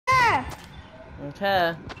here.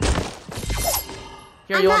 Okay.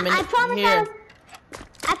 Here, you want me? I promise. Here.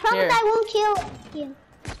 I promise I won't kill you.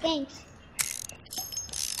 Thanks.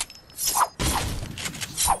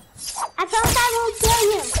 I promise I won't kill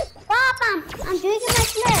you. Stop! I'm drinking my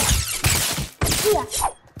slurp. Here.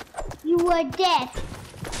 You were dead.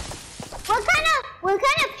 What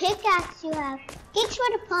kind of pickaxe you have? Thanks for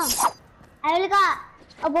the pump. I only got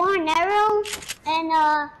a bow and arrow and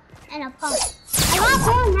a pump. I got a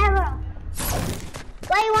bow and arrow.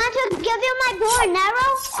 Why you want to give you my bow and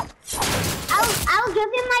arrow? I'll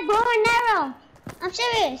give you my bow and arrow. I'm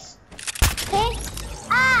serious. Okay?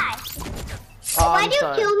 Oh, why do you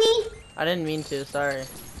kill me? I didn't mean to, sorry.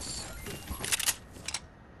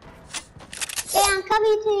 Okay, I'm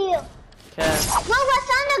coming to you. Okay. No, I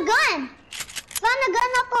found a gun. Found a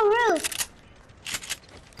gun up a roof.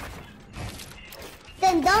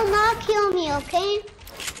 Then don't not kill me, okay?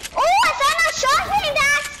 Oh, I found a shopping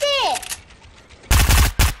basket.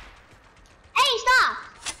 Hey, stop.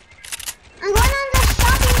 I'm going on the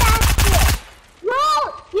shopping basket. No,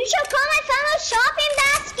 you should come. I found a shopping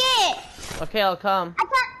basket. Okay, I'll come.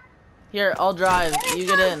 Here, I'll drive. You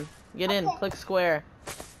get in. Get in. Click square.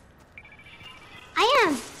 I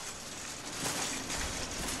am.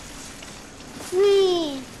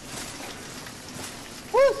 Sweet.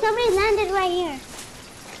 Ooh, somebody landed right here.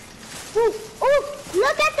 Ooh,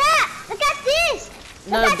 look at that! Look at this!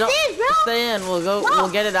 No, look at don't this, bro! Stay in. We'll go. No.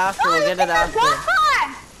 We'll get it after. No, We'll get it after.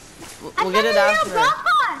 We'll get it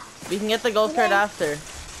after. We can get the golf cart after.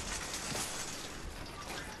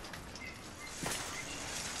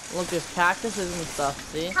 Look, there's cactuses and stuff.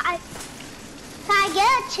 See? Can I get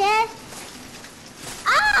a chest?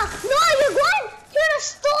 Ah! No, you're going to the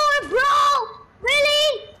store, bro!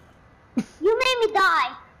 Really? You made me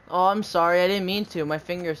die. Oh, I'm sorry. I didn't mean to. My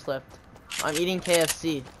finger slipped. I'm eating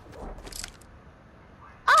KFC.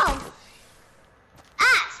 Oh.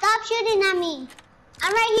 Stop shooting at me.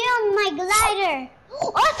 I'm right here on my glider.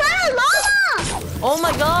 Oh, I found a llama! Oh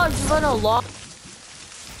my gosh, you found a llama.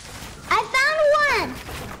 I found one.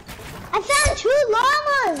 I found 2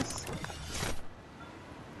 llamas.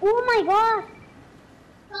 Oh my god.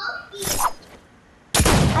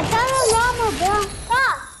 I found a llama, bro.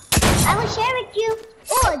 Stop. I will share with you.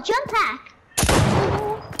 Oh, a jump pack.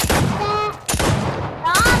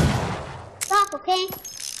 Stop, okay?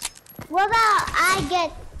 What about I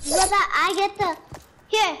get the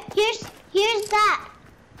here's that.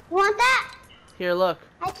 You want that? Here, look.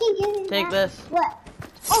 I can give you Take that. this. What?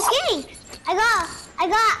 Okay.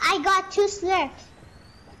 I got 2 slurps.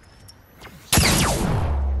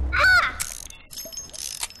 Ah!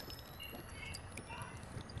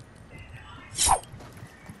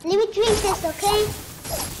 Let me drink this, okay?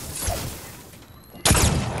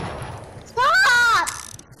 Stop!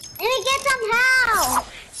 Let me get some help.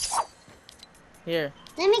 Here.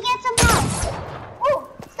 Let me get some help. Oh,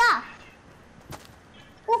 stop.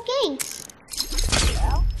 Oh, thanks.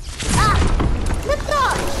 Let's go.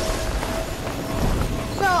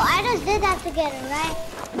 So I just did that together, right?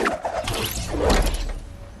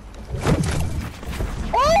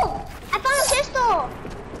 Oh, I found a pistol.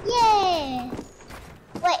 Yay.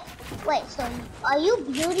 Wait, so are you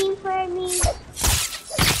building for me?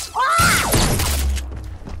 Ah!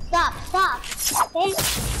 Stop. Okay?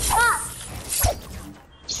 Stop.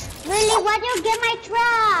 Really, why did you get my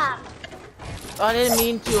trap? I didn't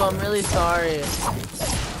mean to. I'm really sorry.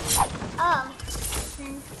 Oh.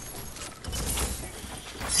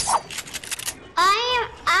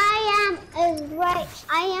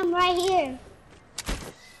 I am right here.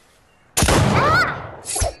 Ah!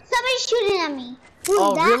 Somebody's shooting at me.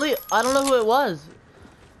 Who's that? Really? I don't know who it was.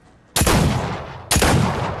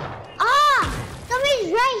 Ah!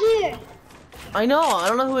 Somebody's right here. I know. I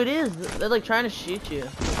don't know who it is. They're like trying to shoot you.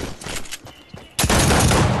 I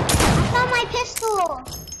found my pistol.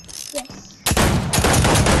 Yes.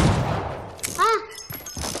 Ah.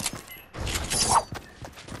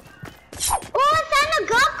 Oh, I found a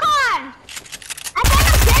golf cart. I found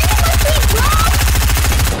a vending machine, bro.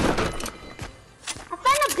 I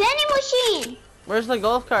found a vending machine. Where's the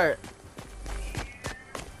golf cart?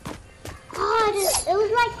 God, it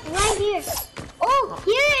was like right here. Oh,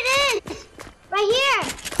 here it is. Right here.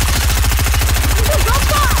 There's a golf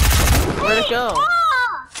cart. Where'd it go?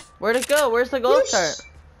 Ah. Where'd it go? Where's the golf cart?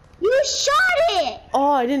 You shot it.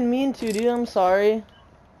 Oh, I didn't mean to, dude. I'm sorry.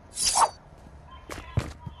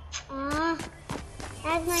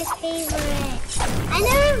 That's my favorite. I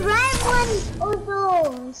never read one of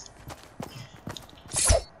those.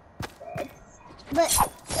 But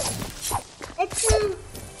it's oh,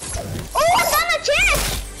 I found a chest!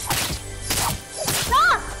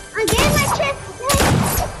 Stop! I'm getting my chest.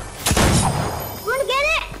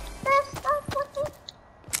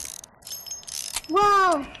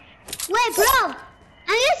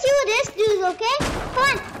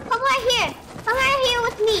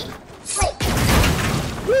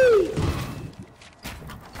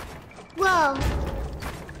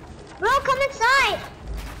 Bro, come inside.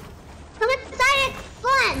 Come inside, it's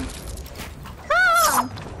fun. Come.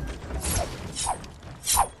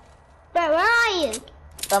 Bro, where are you?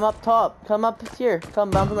 I'm up top. Come up here. Come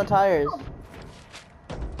bounce on the tires.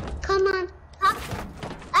 Come on top.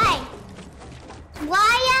 Hey.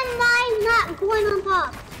 Why am I not going on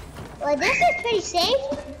top? Well, this is pretty safe.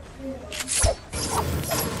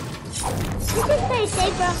 This is pretty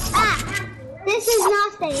safe, bro. Ah, this is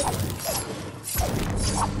not safe.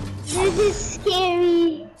 This is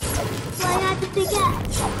scary. So I have to pick up.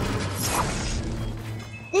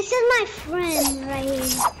 This is my friend right here.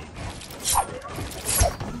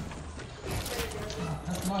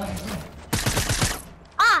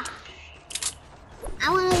 Ah! I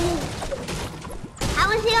want to leave. I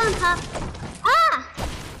want to sit on top. Ah!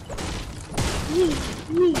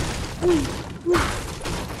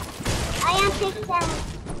 I am picked down.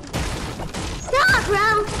 Stop, bro!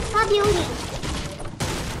 Stop building.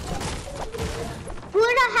 Who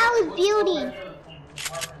the hell is building?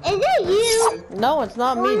 Is it you? No, it's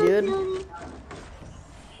not me, dude. Building?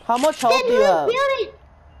 How much health do you have? Building?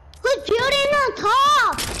 Who's building on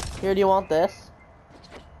top? Here, do you want this?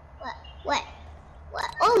 What?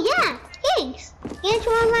 Oh yeah, thanks. Thanks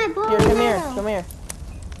for my ball. Here, come here.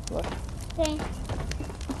 Look. Okay.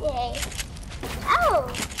 Yay. Oh,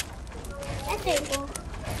 that's pretty cool.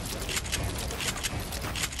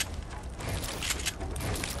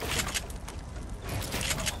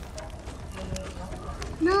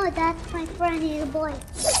 No, that's my friend. He's a boy.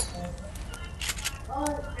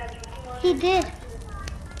 He did.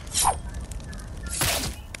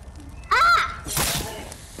 Ah!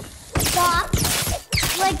 Stop.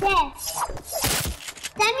 We're dead.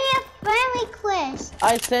 Send me a friendly quiz.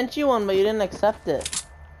 I sent you one, but you didn't accept it.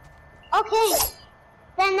 Okay.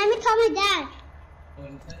 Then let me tell my dad.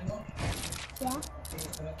 Yeah.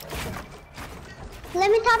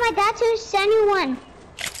 Let me tell my dad to send you one.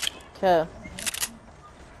 Okay.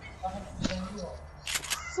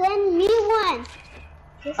 Send me one.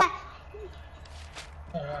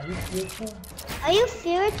 Are you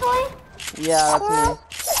Fear Toy? Yeah, that's me.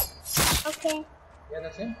 Okay. Yeah,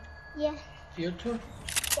 that's him? Yeah. Fear tour?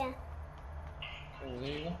 Yeah. Oh, there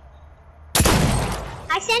you go.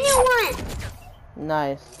 I sent you one.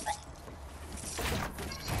 Nice.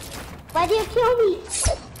 Why did you kill me?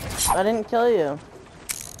 I didn't kill you.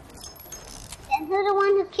 And who's the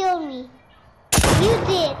one who killed me? You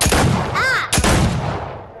did. Ah!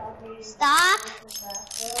 Stop.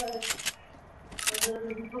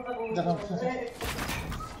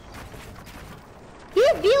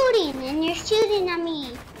 You're building and you're shooting at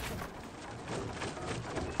me.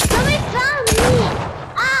 Somebody found me.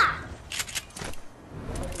 Ah!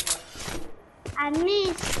 I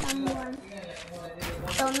missed someone.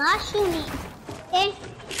 So not shoot me. Okay?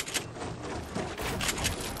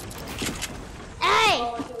 Hey!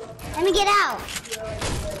 Let me get out.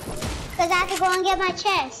 Because I have to go and get my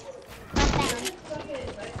chest.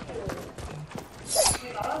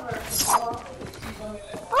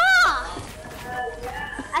 Oh!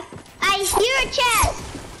 I hear a chest.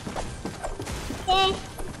 Okay.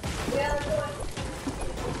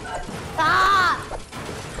 Stop.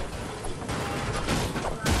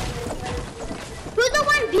 Who's the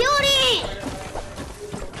one building?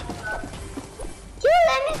 Dude,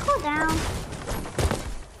 let me go down.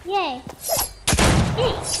 Yay.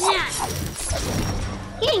 Yeah.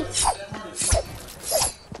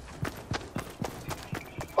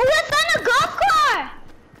 Oh, I found a golf cart!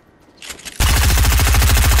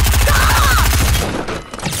 Stop!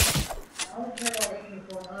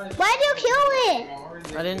 Why did you kill it?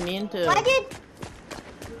 I didn't mean to. Why did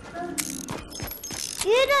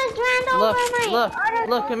you just ran over my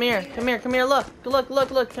Look, come here,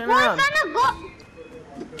 look, turn Well, around. I found a golf.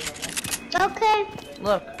 Okay.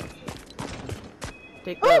 Look.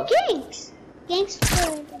 Take Oh, those.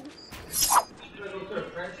 Gangster.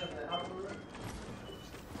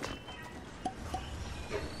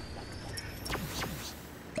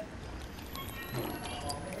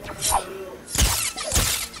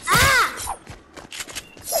 Ah!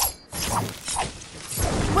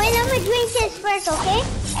 Wait, let me drink this first, okay?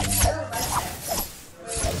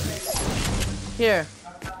 Here,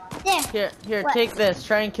 There. What? take this.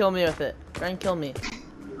 Try and kill me with it. Try and kill me.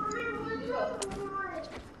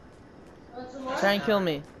 Try and kill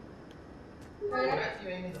me.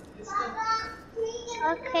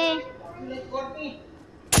 Okay.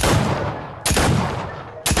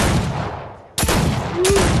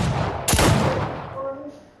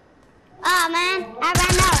 Oh man, I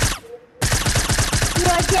ran out.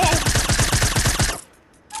 You're dead.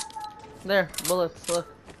 There, bullets, look.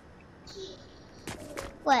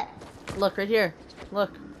 What? Look, right here.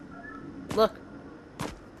 Look. Look.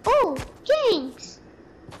 Oh, Jinx.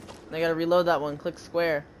 I gotta reload that one. Click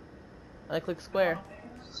square. I click square.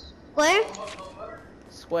 Where?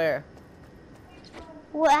 Square.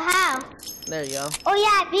 What? How? There you go. Oh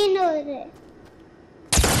yeah, I reloaded it.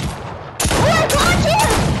 Oh, I got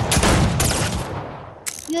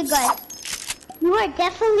you! You're good. You are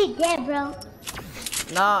definitely dead, bro.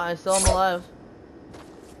 Nah, I still am alive.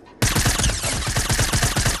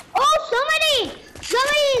 Oh,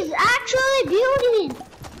 somebody's actually building.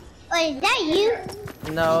 Oh, is that you?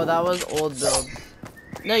 No, that was old builds.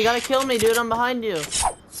 No, you gotta kill me, dude. I'm behind you.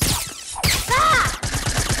 Ah!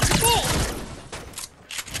 Hey.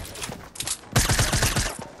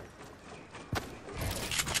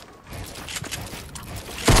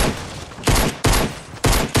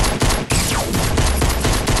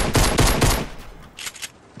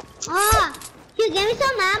 Ah, you give me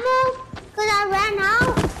some ammo? Cause I ran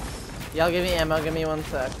out. Y'all give me ammo. Give me 1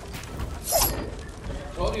 sec.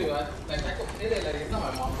 Told you, I could hit it like it's not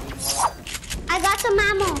my mom anymore. I got some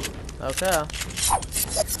ammo. Okay.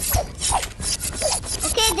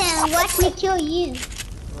 Okay then, watch me kill you.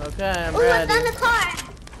 Okay, I'm Oh, what's ready. on the car?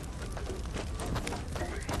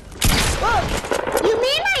 Whoa, you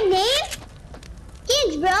made my name?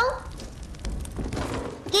 Thanks, bro.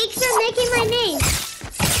 Thanks for making my name.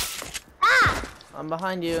 Ah! I'm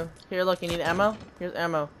behind you. Here, look. You need ammo? Here's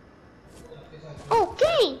ammo. Oh,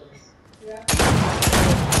 thanks.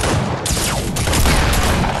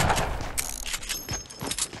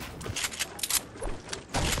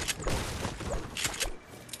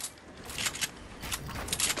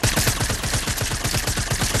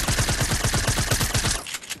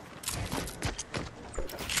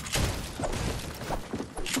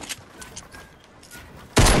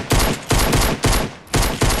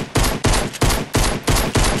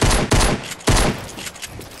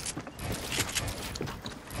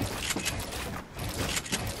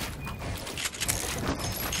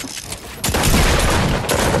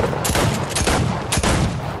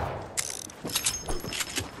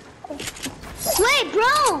 Wait,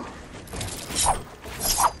 bro!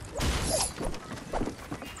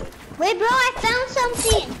 Wait, bro, I found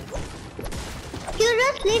something. Can you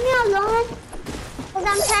just leave me alone? Because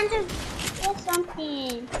I'm trying to get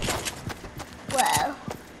something. Whoa.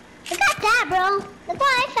 Look at that, bro. Look what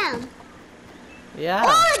I found. Yeah.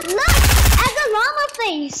 Oh, look! As a llama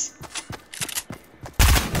face.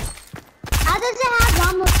 How does it have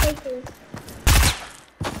llama faces?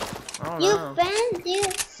 I don't You know. friend,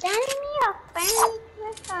 dude. Send me a friend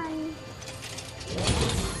request.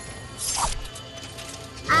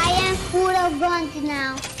 I am full of guns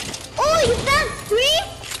now. Oh, you found 3?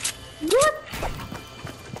 What?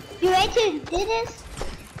 You ready to do this?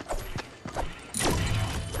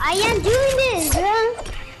 I am doing this, bro.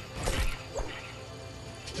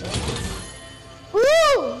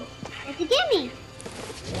 Ooh! What'd you give me?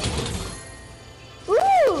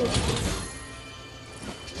 Ooh!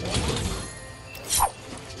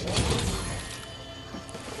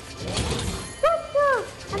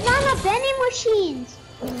 I found a vending machines.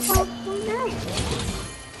 Oh, so nice.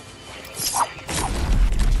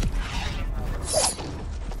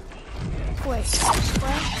 Wait,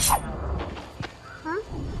 square? Huh?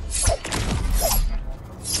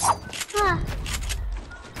 Huh.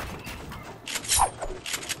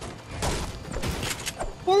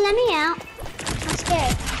 You let me out. I'm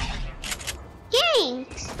scared.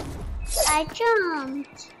 Thanks. I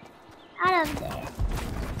jumped out of there.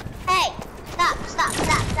 Hey, stop.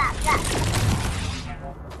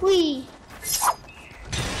 Whee.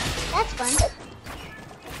 That's fun.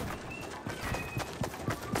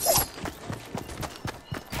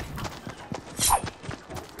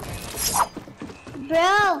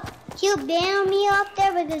 Bro, you bail me up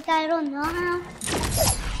there because I don't know how.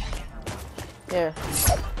 Here.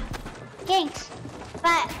 Thanks.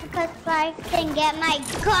 But because I can get my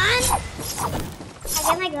gun. I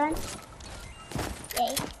get my gun.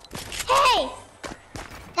 Yay. Hey!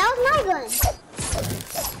 That was my gun.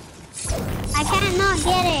 I cannot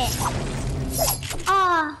get it.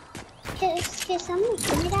 Oh, can somebody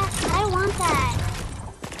give me that? I don't want that.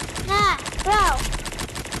 Ah, bro.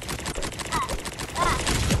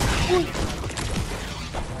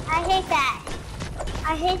 I hate that.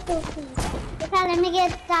 I hate those things. Okay, let me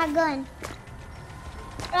get that gun.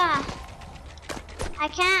 I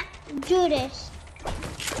can't do this.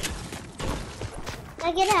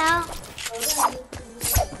 Let get out.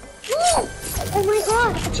 Oh my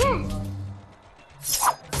god, a chest.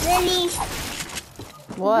 Really?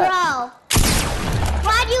 What? Bro.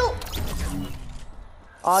 Why'd you?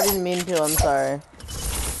 Oh, I didn't mean to. I'm sorry.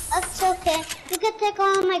 A It's okay. You can take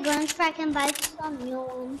all my guns so I can buy some new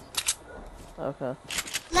ones. Okay.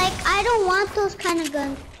 Like, I don't want those kind of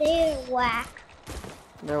guns. They're whack.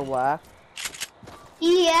 They're whack?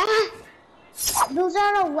 Yeah. Those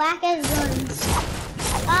are the wackest guns.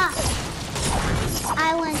 Ah.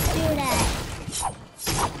 I went through that.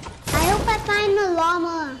 I hope I find the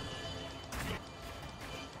llama.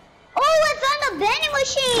 Oh, it's on the vending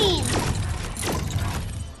machine.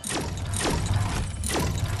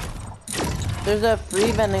 There's a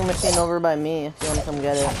free vending machine over by me if you want to come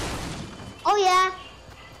get it. Oh yeah.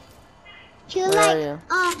 Where are you?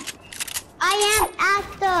 I am at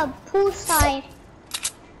the poolside.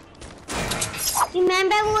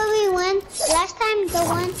 Remember where we went last time? The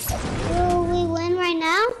one where we went right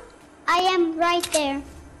now? I am right there.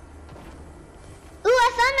 Ooh,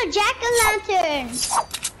 I found a jack-o'-lantern.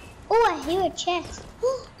 Ooh, I hear a chest.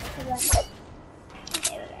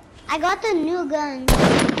 I got the new gun.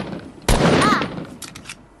 Ah.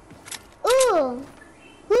 Ooh.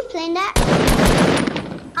 Who's playing that?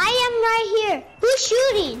 I am right here. Who's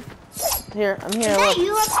shooting? Here, I'm here. Is that Look.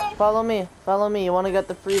 you up there? Follow me. Follow me. You want to get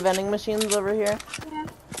the free vending machines over here? Yeah.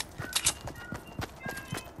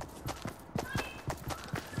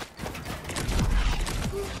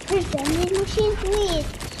 There's vending machine, please.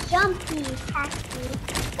 Jumpy, taxi.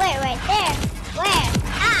 Wait, right there. Where?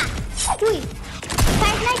 Ah! Wait. Can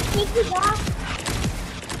I like take you off?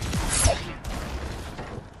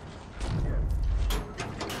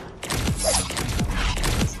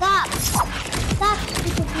 Stop. Stop,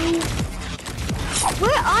 stupid please.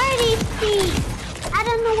 Where are these thieves? I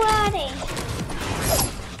don't know where are they.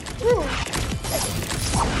 Ooh.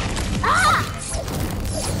 Ah!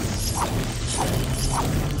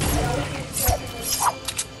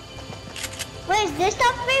 Wait, is this the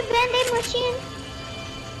free vending machine?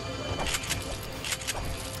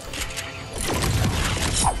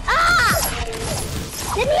 Ah!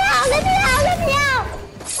 Let me out! Let me out! Let me out!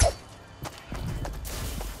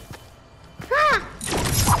 Ah!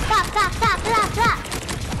 Stop! Stop! Stop! Stop! Stop!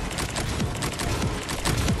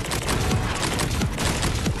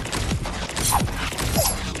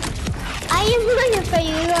 I am looking for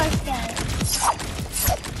you. You are scared.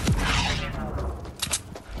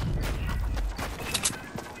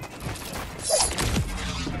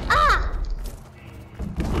 Ah!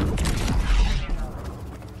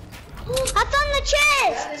 I found the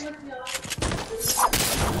chest!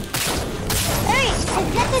 Hey, let's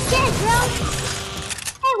get the chest, bro!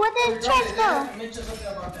 Hey, where did the chest go?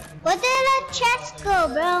 Where did the chest go,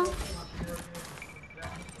 bro?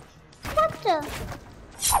 What the?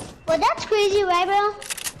 Well, that's crazy, right, bro?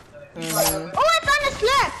 Mm-hmm. Oh, I found a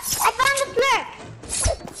slurp! I found a slurp!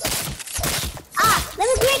 Ah, let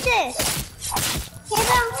me break this! Hey,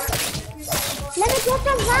 bro! Let me get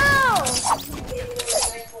the vow!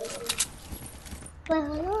 Wait,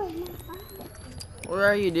 hello? Where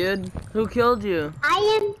are you, dude? Who killed you? I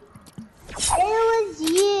am... It was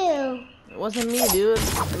you. It wasn't me, dude.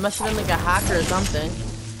 It must have been like a hacker or something.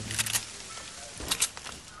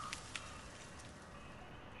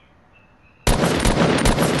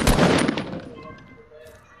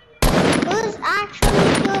 Who's actually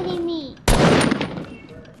killing me?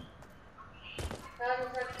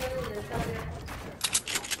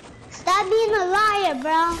 Stop being a liar,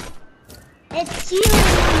 bro. It's you.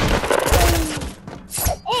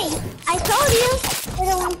 Hey, I told you you're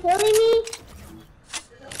the one killing me.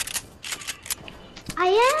 I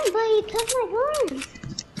am, but you took my gun.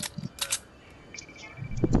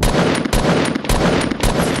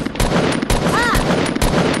 Ah!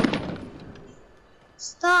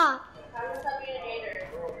 Stop.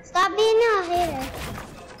 Stop being a hater.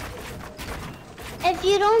 If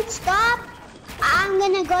you don't stop, I'm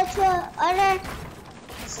gonna go to another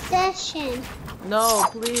session. No,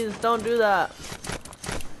 please, don't do that.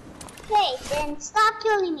 Okay, then stop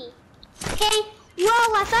killing me. Okay?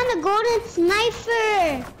 Whoa, I found a golden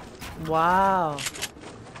sniper. Wow.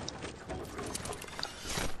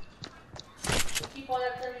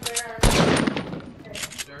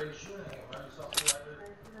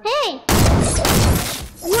 Hey!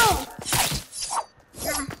 Whoa!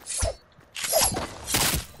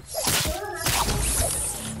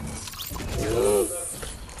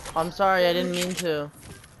 I'm sorry, I didn't mean to.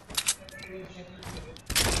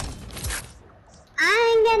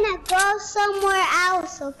 I'm gonna go somewhere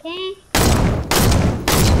else, okay?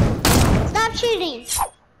 Stop shooting.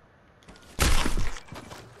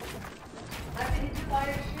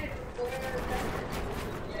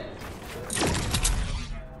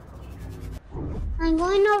 I'm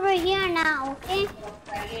going over here now, okay?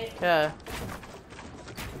 Okay.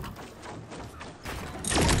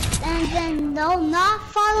 And then they'll not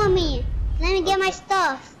follow me. my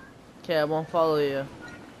stuff. Okay, I won't follow you.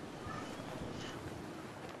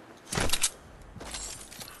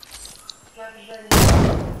 Stop.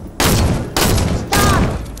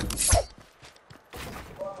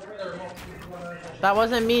 That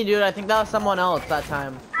wasn't me, dude. I think that was someone else that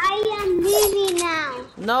time. I am leaving now.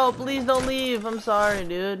 No, please don't leave. I'm sorry,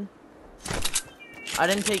 dude. I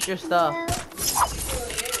didn't take your stuff.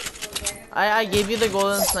 I gave you the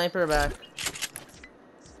golden sniper back.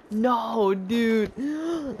 No, dude.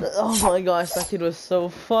 Oh my gosh, that kid was so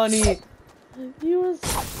funny. He was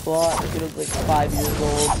bought. The kid was like 5 years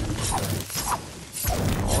old.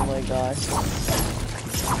 Oh my gosh.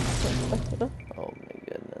 Oh man.